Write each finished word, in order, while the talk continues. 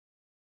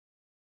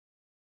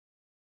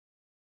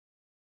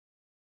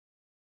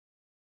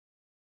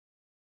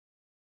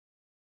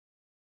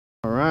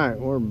Alright,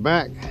 we're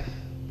back.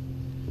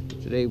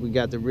 Today we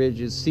got the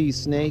Ridgid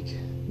seesnake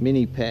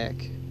mini pack,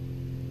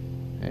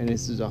 and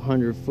this is a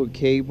 100-foot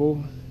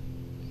cable.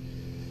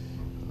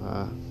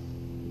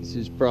 This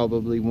is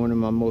probably one of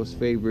my most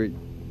favorite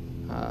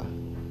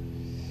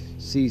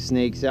sea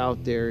snakes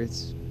out there.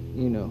 It's,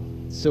 you know,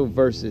 so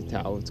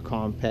versatile. It's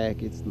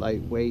compact, it's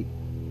lightweight.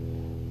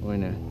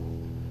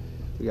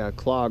 We got a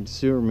clogged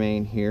sewer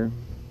main here,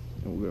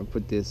 and we're gonna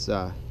put this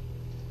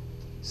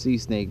sea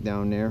snake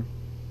down there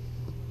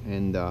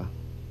and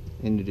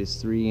into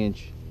this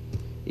 3-inch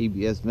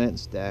ABS vent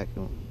stack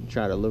and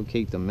try to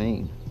locate the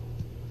main.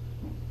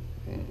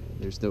 And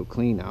there's no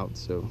clean out,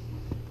 so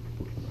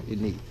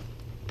any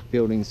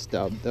building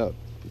stopped up,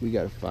 we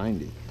gotta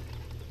find it.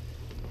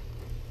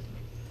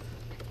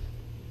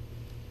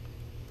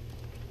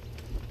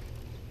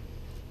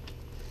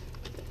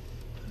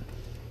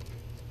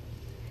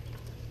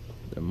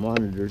 The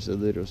monitor's a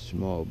little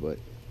small, but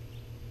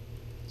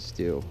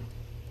still.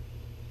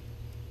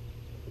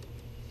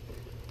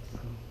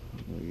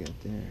 What we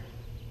got there?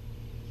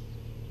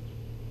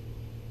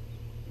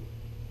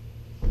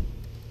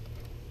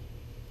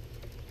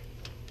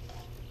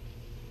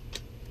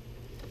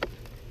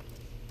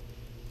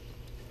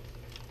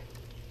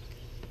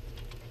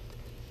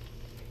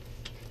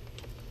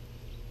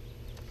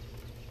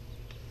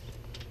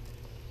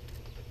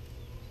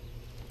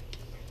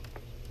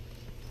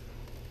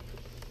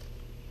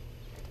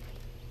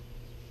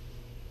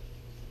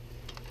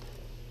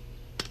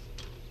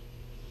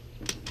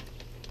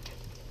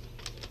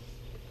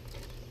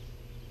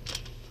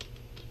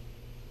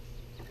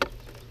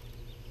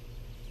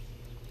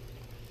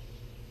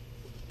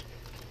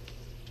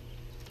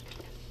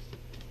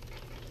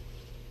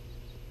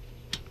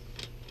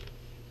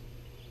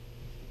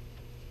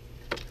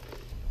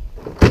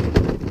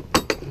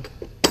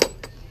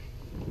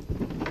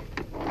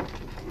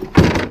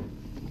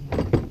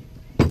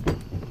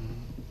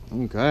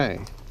 Okay,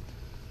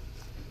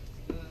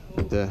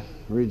 the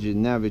Ridgid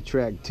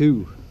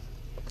navitrack2,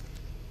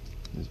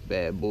 this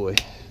bad boy.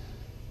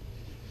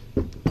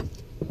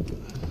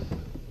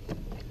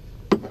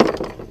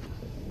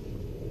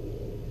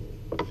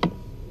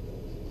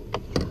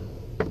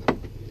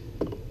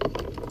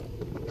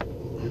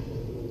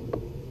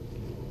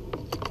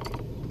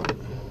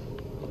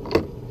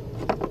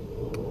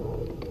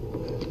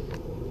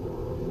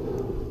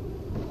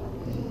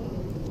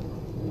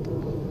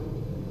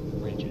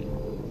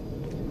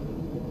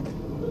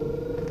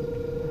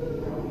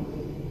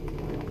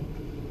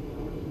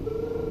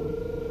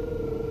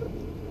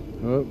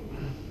 Oh,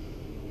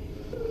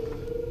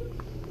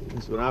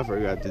 that's what I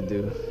forgot to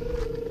do.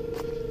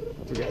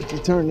 I forgot to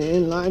turn the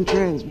inline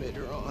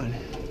transmitter on.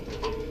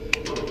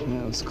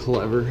 That was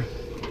clever.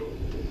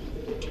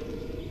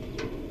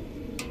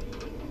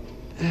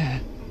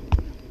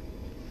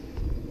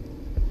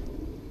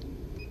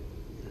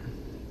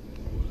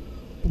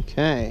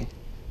 Okay,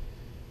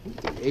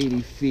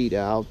 80 feet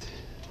out.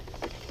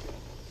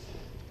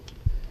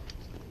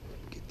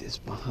 Get this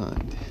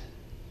behind.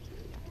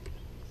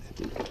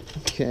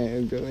 Okay,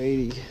 I'll go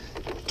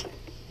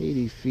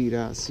 80 feet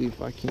out, see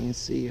if I can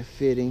see a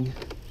fitting.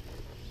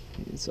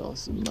 It's all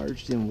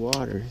submerged in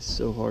water. It's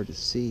so hard to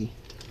see.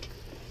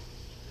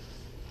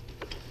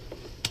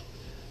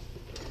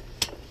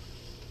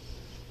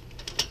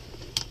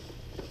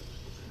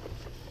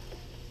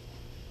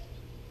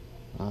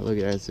 Oh, look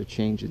at that, it's a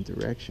change in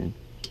direction.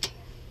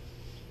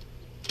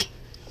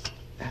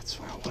 That's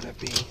where I want to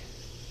be.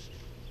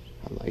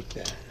 I like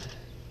that.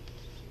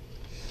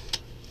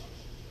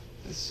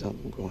 There's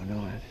something going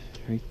on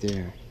right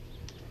there.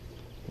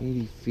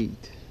 80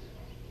 feet.